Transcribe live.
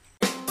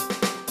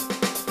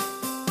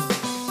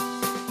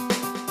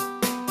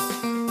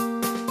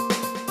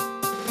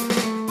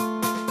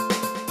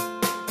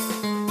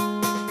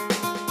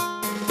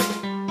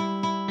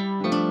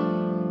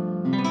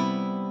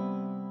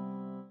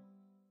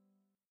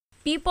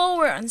People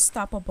were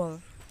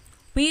unstoppable.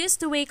 We used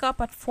to wake up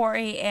at 4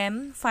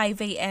 a.m.,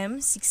 5 a.m.,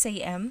 6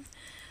 a.m.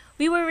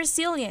 We were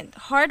resilient,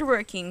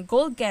 hardworking,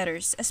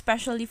 goal-getters,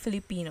 especially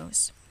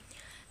Filipinos.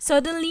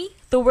 Suddenly,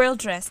 the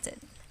world rested.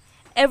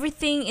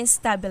 Everything is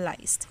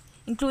stabilized,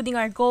 including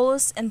our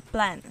goals and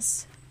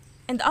plans.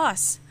 And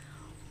us.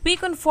 We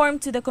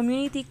conformed to the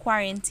community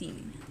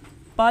quarantine.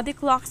 Body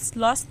clocks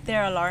lost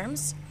their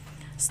alarms,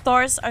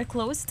 stores are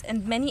closed,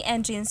 and many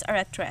engines are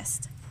at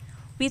rest.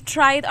 We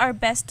tried our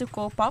best to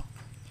cope up,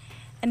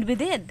 and we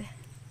did.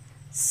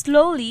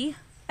 Slowly,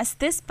 as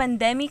this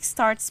pandemic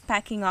starts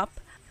packing up,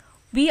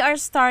 we are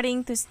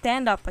starting to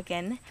stand up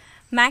again,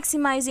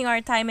 maximizing our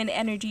time and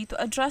energy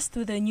to adjust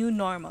to the new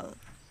normal.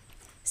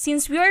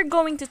 Since we are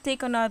going to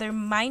take another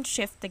mind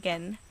shift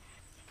again,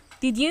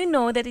 did you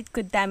know that it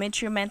could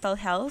damage your mental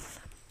health?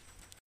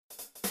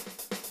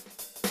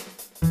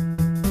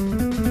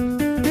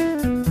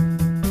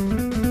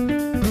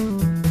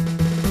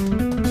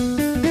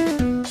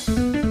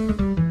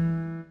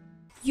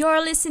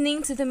 You're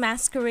listening to The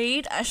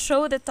Masquerade, a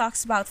show that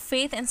talks about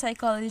faith and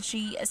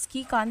psychology as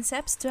key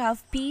concepts to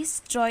have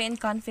peace, joy, and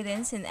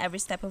confidence in every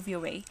step of your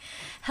way,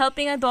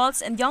 helping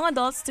adults and young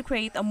adults to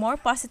create a more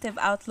positive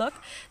outlook,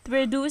 to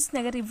reduce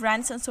negative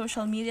rants on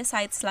social media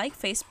sites like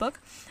Facebook,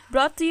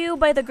 brought to you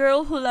by the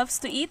girl who loves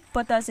to eat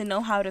but doesn't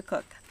know how to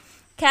cook.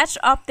 Catch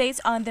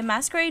updates on the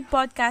Masquerade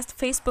Podcast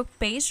Facebook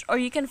page, or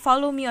you can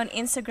follow me on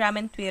Instagram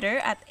and Twitter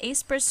at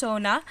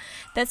acepersona,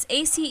 that's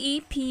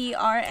ACEPERSONAAA.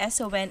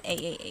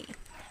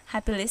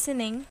 Happy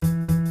listening!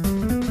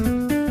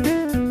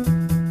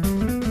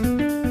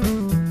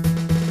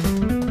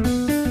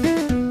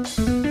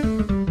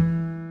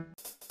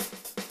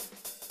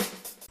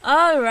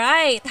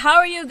 Alright, how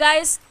are you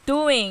guys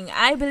doing?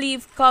 I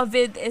believe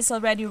COVID is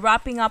already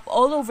wrapping up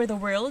all over the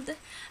world.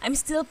 I'm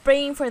still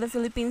praying for the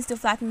Philippines to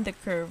flatten the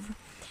curve.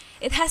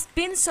 It has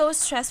been so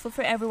stressful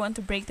for everyone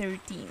to break their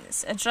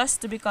routines,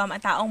 adjust to become a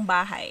taong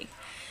bahay.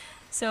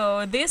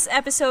 So this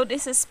episode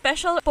is a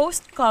special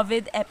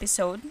post-COVID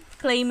episode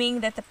claiming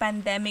that the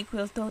pandemic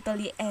will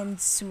totally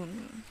end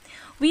soon.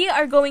 We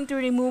are going to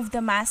remove the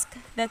mask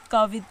that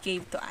COVID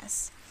gave to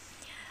us.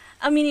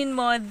 Aminin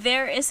mo,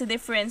 there is a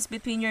difference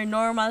between your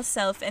normal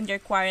self and your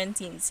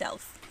quarantine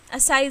self.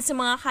 Aside sa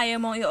mga kaya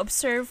mong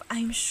i-observe,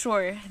 I'm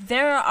sure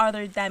there are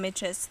other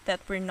damages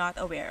that we're not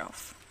aware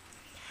of.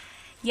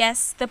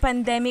 Yes, the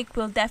pandemic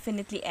will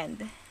definitely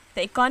end.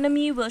 The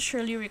economy will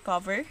surely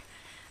recover.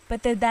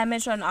 But the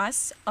damage on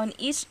us, on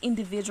each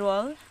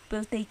individual,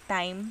 will take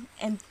time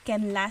and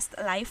can last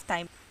a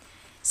lifetime.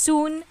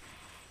 Soon,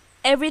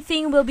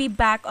 everything will be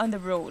back on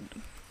the road.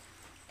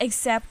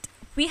 Except,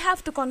 we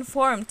have to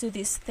conform to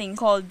this thing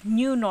called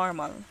new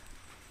normal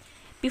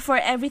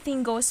before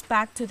everything goes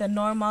back to the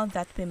normal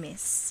that we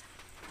miss.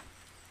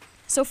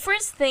 So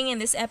first thing in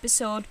this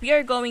episode, we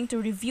are going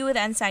to review the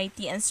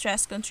anxiety and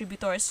stress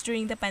contributors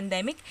during the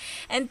pandemic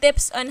and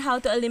tips on how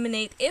to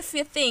eliminate if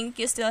you think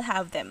you still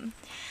have them.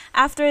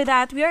 After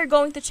that, we are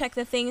going to check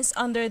the things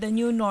under the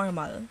new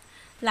normal.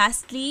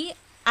 Lastly,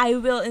 I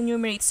will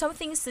enumerate some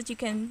things that you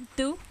can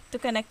do to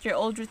connect your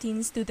old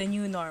routines to the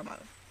new normal.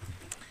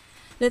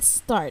 Let's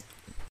start.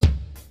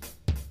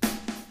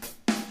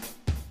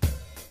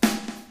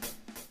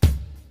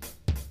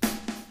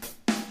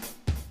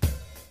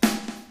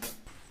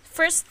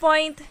 First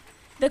point,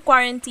 the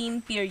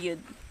quarantine period.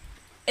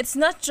 It's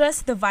not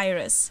just the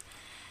virus.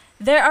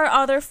 There are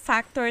other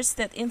factors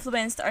that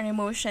influenced our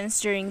emotions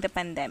during the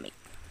pandemic.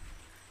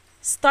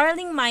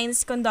 Starling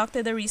Minds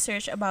conducted a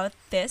research about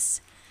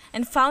this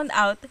and found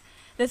out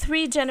the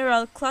 3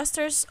 general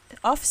clusters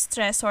of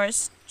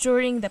stressors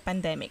during the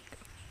pandemic.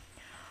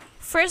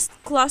 First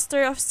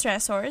cluster of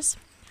stressors,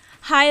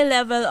 high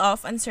level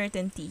of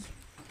uncertainty.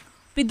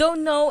 We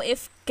don't know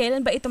if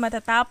kailan ba ito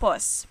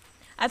matatapos.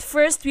 At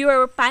first, we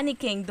were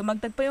panicking.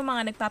 Dumagdag pa yung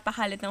mga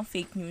nagpapakalat ng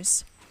fake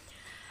news.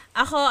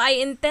 Ako, I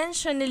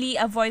intentionally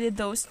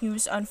avoided those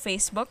news on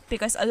Facebook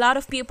because a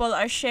lot of people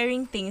are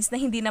sharing things na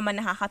hindi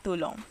naman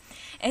nakakatulong.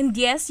 And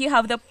yes, you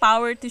have the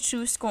power to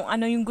choose kung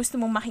ano yung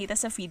gusto mong makita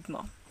sa feed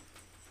mo.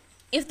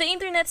 If the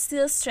internet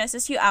still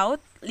stresses you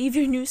out, leave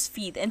your news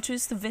feed and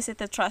choose to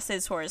visit the trusted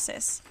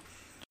sources.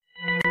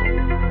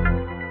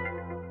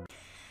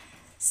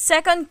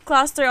 Second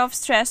cluster of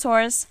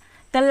stressors,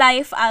 the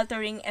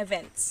life-altering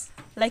events,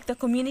 like the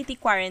community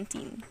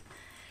quarantine.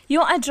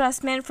 Yung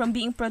adjustment from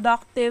being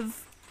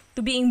productive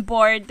to being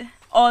bored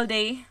all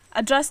day,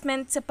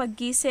 adjustment sa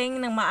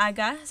paggising ng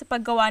maaga, sa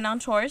paggawa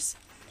ng chores.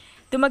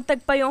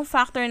 Dumagtag pa yung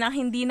factor na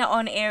hindi na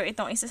on-air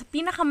itong isa sa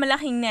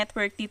pinakamalaking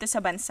network dito sa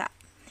bansa.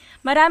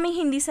 Maraming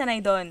hindi sanay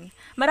doon.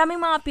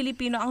 Maraming mga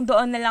Pilipino ang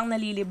doon na lang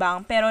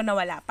nalilibang pero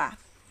nawala pa.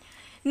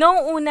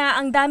 Noong una,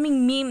 ang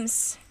daming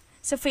memes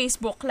sa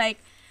Facebook like,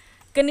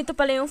 ganito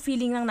pala yung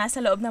feeling ng nasa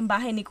loob ng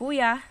bahay ni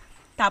Kuya.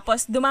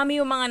 Tapos,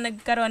 dumami yung mga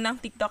nagkaroon ng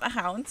TikTok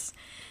accounts.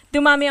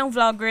 Dumami ang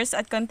vloggers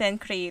at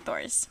content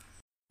creators.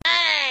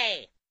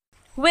 Hey!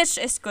 Which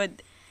is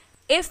good.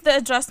 If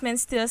the adjustment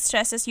still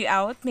stresses you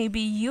out, maybe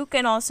you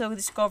can also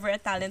discover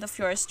a talent of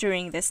yours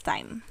during this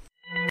time.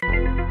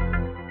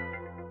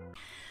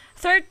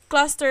 Third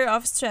cluster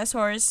of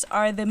stressors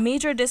are the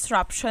major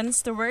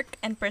disruptions to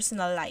work and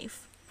personal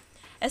life,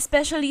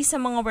 especially sa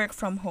mga work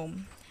from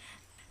home.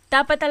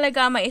 Dapat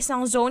talaga may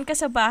isang zone ka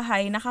sa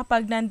bahay na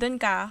kapag nandun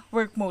ka,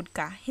 work mode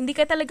ka. Hindi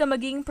ka talaga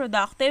magiging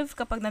productive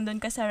kapag nandun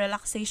ka sa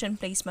relaxation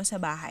place mo sa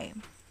bahay.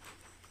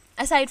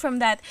 Aside from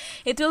that,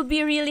 it will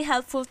be really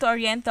helpful to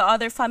orient the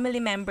other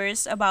family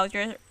members about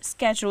your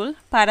schedule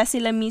para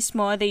sila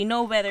mismo, they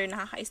know whether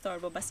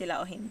nakakaistorbo ba sila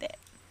o hindi.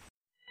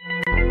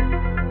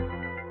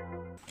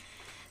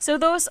 So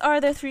those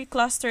are the three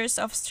clusters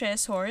of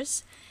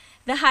stressors: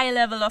 the high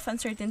level of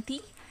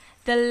uncertainty,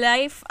 the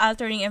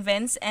life-altering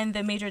events, and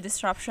the major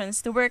disruptions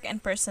to work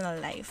and personal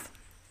life.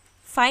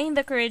 Find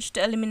the courage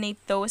to eliminate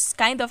those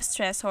kind of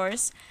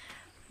stressors.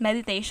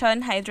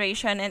 Meditation,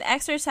 hydration, and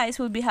exercise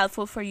will be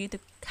helpful for you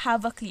to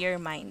have a clear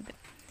mind.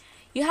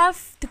 You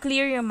have to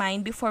clear your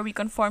mind before we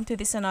conform to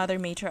this another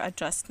major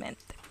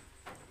adjustment.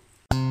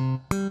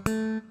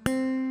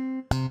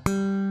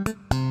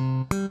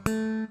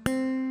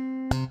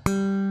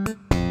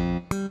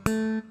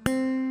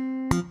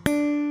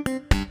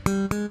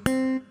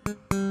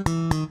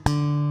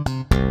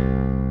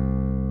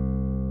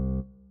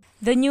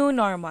 The new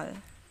normal.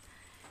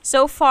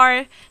 So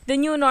far, the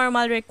new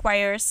normal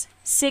requires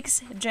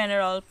 6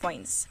 general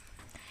points.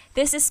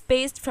 This is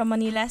based from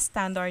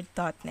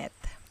manilastandard.net.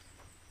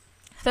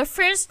 The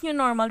first new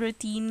normal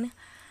routine: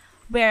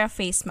 wear a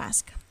face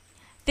mask.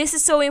 This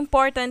is so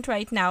important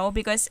right now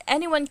because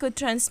anyone could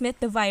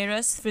transmit the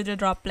virus through the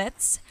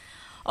droplets.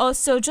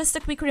 Also, just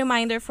a quick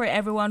reminder for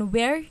everyone,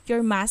 wear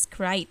your mask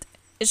right.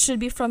 It should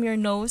be from your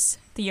nose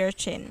to your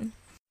chin.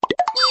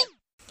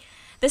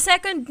 The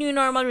second new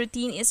normal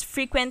routine is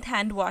frequent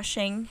hand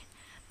washing.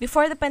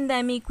 Before the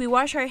pandemic, we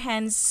wash our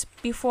hands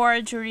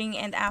before, during,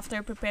 and after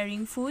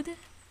preparing food,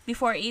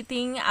 before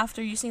eating,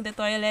 after using the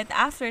toilet,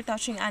 after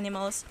touching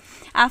animals,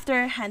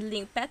 after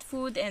handling pet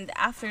food, and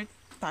after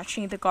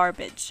touching the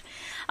garbage.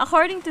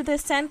 According to the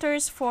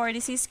Centers for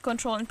Disease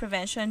Control and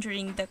Prevention,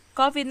 during the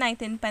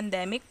COVID-19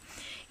 pandemic,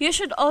 you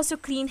should also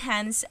clean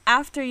hands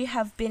after you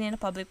have been in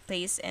a public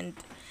place and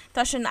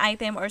touch an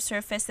item or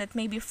surface that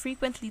may be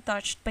frequently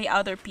touched by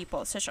other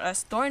people, such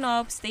as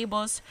doorknobs,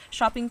 tables,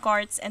 shopping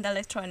carts, and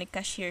electronic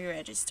cashier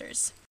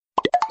registers.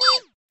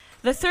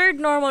 The third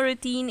normal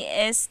routine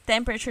is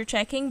temperature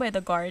checking by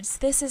the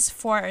guards. This is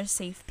for our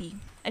safety.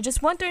 I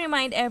just want to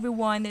remind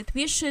everyone that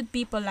we should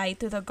be polite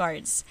to the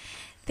guards.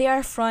 They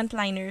are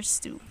frontliners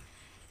too.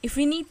 If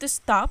we need to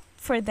stop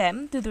for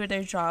them to do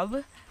their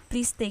job,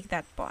 please take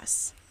that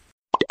pause.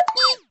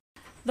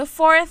 The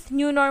fourth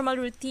new normal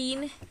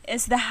routine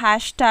is the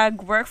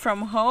hashtag work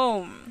from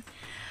home,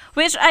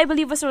 which I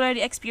believe was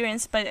already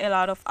experienced by a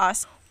lot of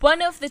us.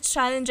 One of the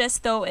challenges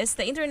though is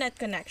the internet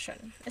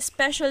connection.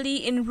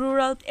 Especially in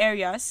rural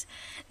areas,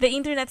 the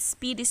internet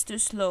speed is too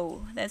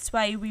slow. That's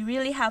why we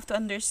really have to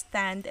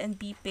understand and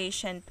be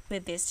patient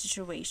with this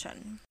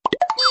situation.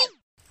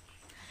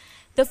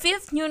 The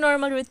fifth new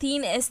normal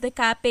routine is the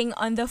capping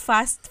on the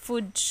fast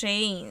food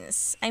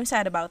chains. I'm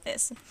sad about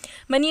this.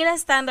 Manila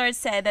Standard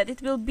said that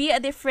it will be a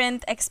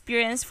different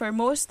experience for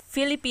most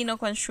Filipino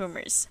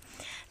consumers.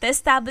 The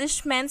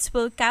establishments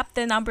will cap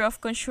the number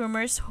of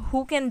consumers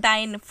who can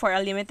dine for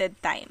a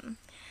limited time.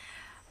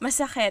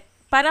 Masakit.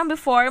 Parang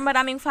before,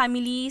 maraming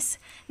families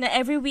na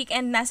every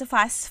weekend nasa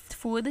fast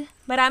food.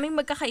 Maraming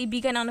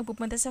magkakaibigan ang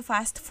nagpupunta sa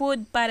fast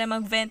food para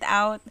mag-vent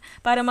out,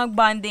 para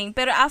mag-bonding.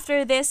 Pero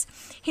after this,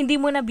 hindi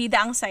mo na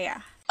bida ang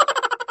saya.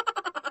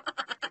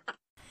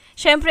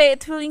 Siyempre,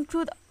 it will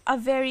include a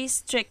very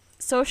strict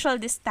social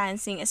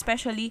distancing,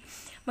 especially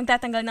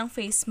magtatanggal ng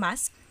face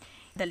mask.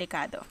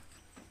 Delikado.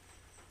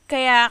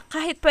 Kaya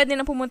kahit pwede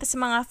na pumunta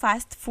sa mga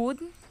fast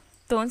food,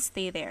 don't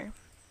stay there.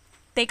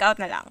 Take out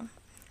na lang.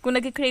 Kung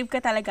nag-crave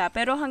ka talaga,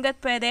 pero hanggat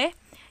pwede,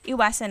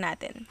 iwasan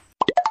natin.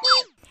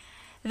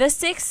 The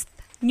sixth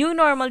new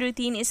normal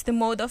routine is the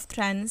mode of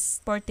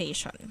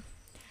transportation.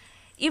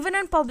 Even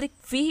on public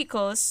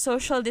vehicles,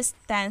 social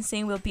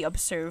distancing will be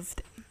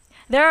observed.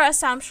 There are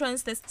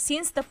assumptions that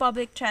since the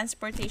public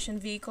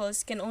transportation vehicles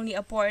can only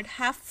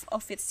afford half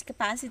of its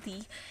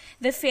capacity,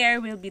 the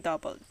fare will be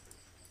doubled.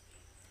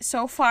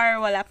 So far,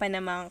 wala pa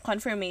namang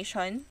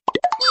confirmation.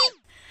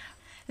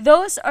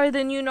 Those are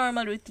the new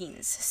normal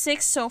routines.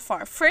 6 so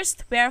far.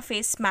 First, wear a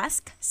face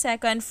mask.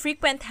 Second,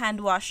 frequent hand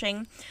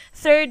washing.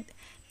 Third,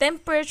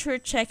 temperature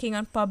checking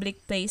on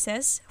public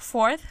places.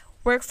 Fourth,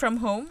 work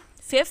from home.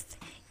 Fifth,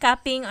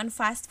 capping on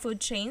fast food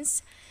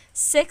chains.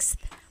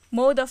 Sixth,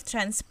 mode of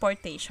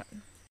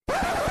transportation.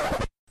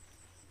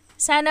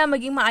 Sana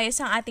maging maayos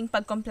ang ating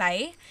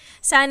pag-comply.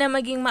 Sana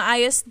maging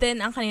maayos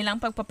din ang kanilang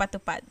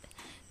pagpapatupad.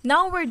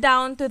 Now we're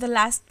down to the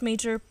last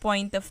major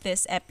point of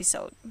this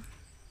episode.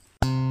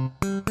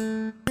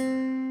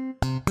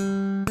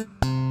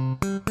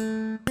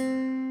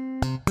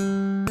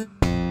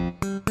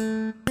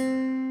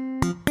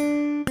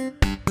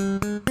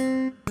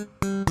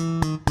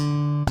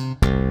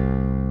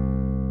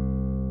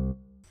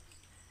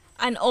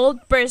 An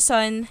old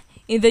person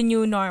in the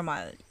new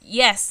normal.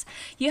 Yes,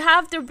 you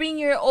have to bring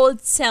your old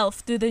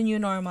self to the new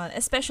normal,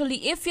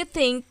 especially if you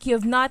think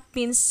you've not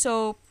been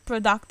so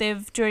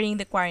productive during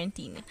the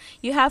quarantine.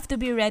 You have to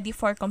be ready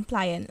for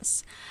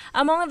compliance.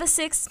 Among the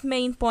 6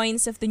 main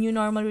points of the new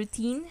normal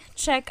routine,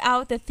 check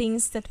out the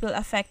things that will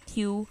affect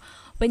you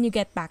when you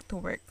get back to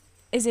work.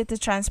 Is it the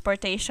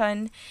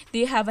transportation? Do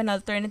you have an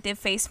alternative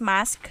face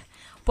mask?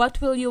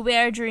 What will you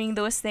wear during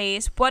those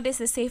days? What is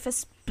the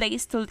safest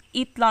place to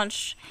eat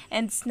lunch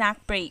and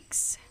snack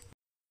breaks?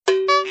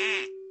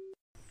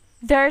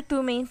 There are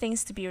 2 main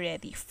things to be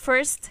ready.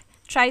 First,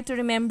 try to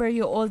remember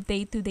your old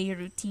day-to-day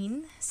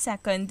routine.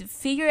 Second,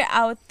 figure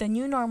out the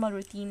new normal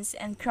routines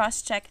and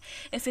cross-check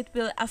if it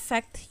will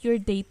affect your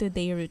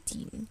day-to-day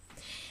routine.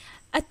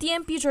 A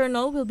TMP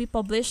journal will be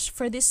published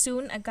for this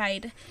soon, a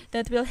guide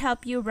that will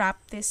help you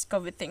wrap this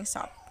COVID things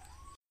up.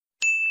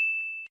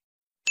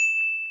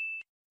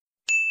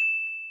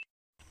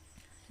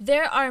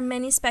 There are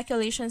many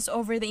speculations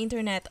over the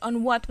internet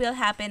on what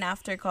will happen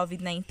after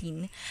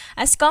COVID-19.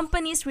 As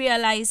companies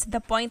realize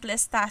the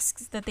pointless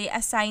tasks that they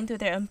assign to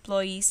their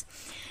employees,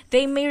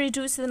 they may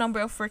reduce the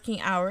number of working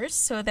hours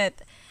so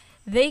that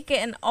they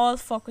can all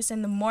focus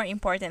on the more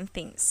important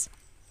things.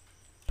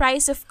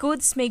 Price of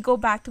goods may go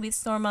back to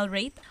its normal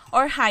rate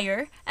or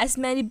higher as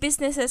many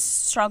businesses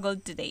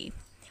struggled today.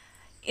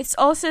 It's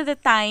also the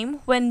time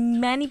when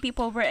many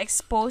people were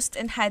exposed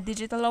and had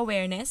digital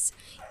awareness,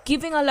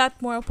 giving a lot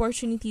more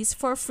opportunities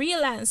for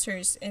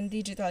freelancers and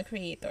digital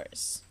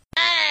creators.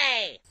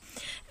 Hey!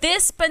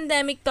 This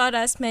pandemic taught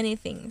us many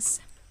things.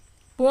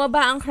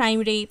 Bumaba ang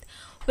crime rate,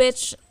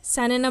 which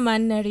sana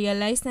naman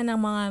na-realize na ng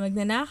mga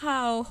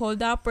magnanakaw,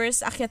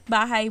 hold-uppers, akyat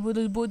bahay,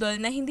 budol-budol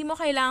na hindi mo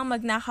kailangang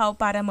magnakaw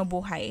para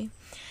mabuhay.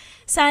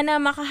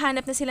 Sana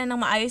makahanap na sila ng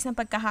maayos na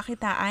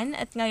pagkakakitaan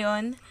at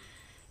ngayon,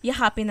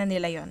 yakapin na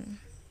nila yon.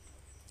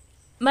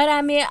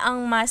 Marami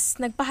ang mas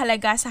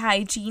nagpahalaga sa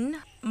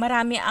hygiene,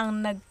 marami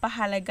ang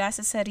nagpahalaga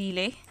sa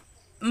sarili,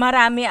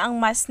 marami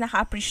ang mas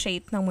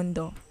naka-appreciate ng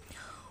mundo.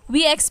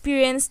 We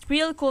experienced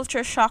real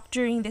culture shock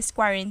during this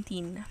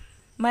quarantine.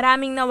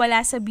 Maraming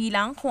nawala sa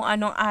bilang kung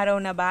anong araw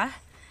na ba,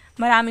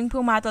 maraming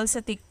pumatol sa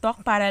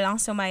TikTok para lang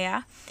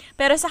sumaya,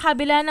 pero sa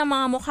kabila ng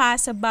mga mukha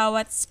sa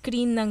bawat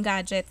screen ng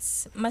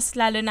gadgets, mas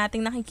lalo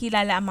nating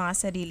nakikilala ang mga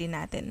sarili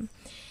natin.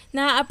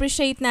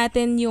 Na-appreciate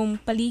natin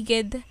yung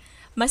paligid,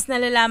 mas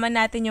nalalaman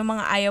natin yung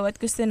mga ayaw at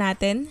gusto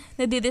natin,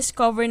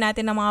 nadidiscover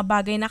natin ang mga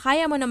bagay na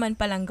kaya mo naman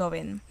palang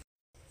gawin.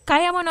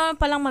 Kaya mo naman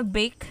palang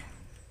mag-bake?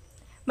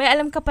 May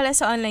alam ka pala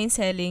sa online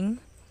selling?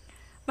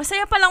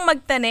 Masaya palang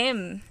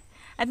magtanim?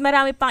 At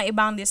marami pang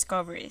ibang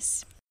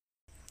discoveries.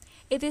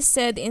 It is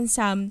said in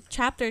Psalm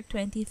chapter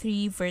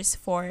 23 verse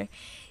 4,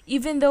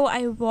 "Even though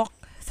I walk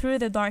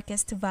through the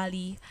darkest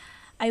valley,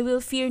 I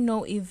will fear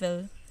no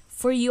evil,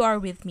 for you are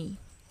with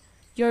me.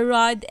 Your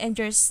rod and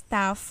your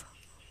staff,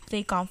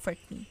 they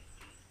comfort me."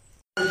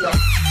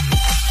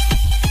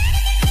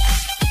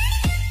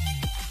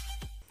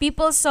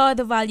 People saw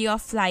the value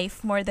of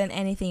life more than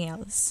anything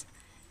else.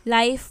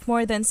 Life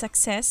more than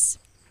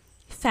success,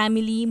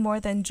 family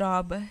more than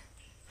job,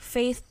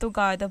 faith to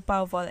God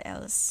above all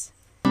else.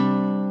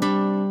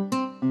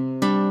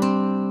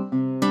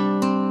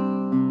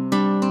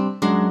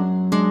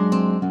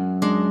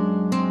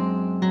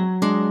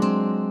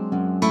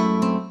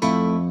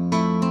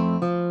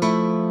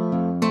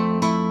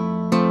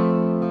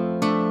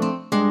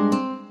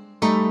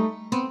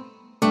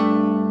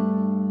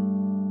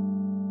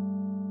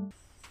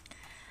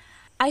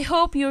 I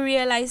hope you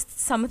realized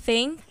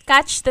something.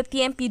 Catch the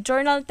TMP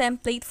journal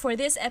template for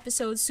this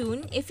episode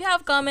soon. If you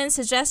have comments,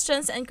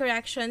 suggestions, and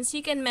corrections,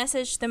 you can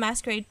message the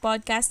Masquerade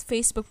Podcast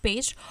Facebook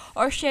page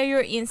or share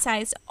your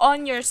insights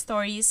on your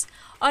stories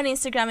on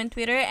Instagram and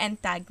Twitter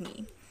and tag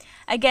me.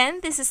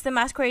 Again, this is the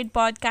Masquerade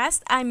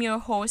Podcast. I'm your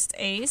host,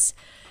 Ace.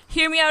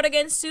 Hear me out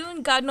again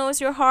soon. God knows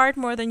your heart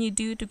more than you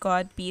do. To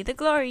God be the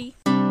glory.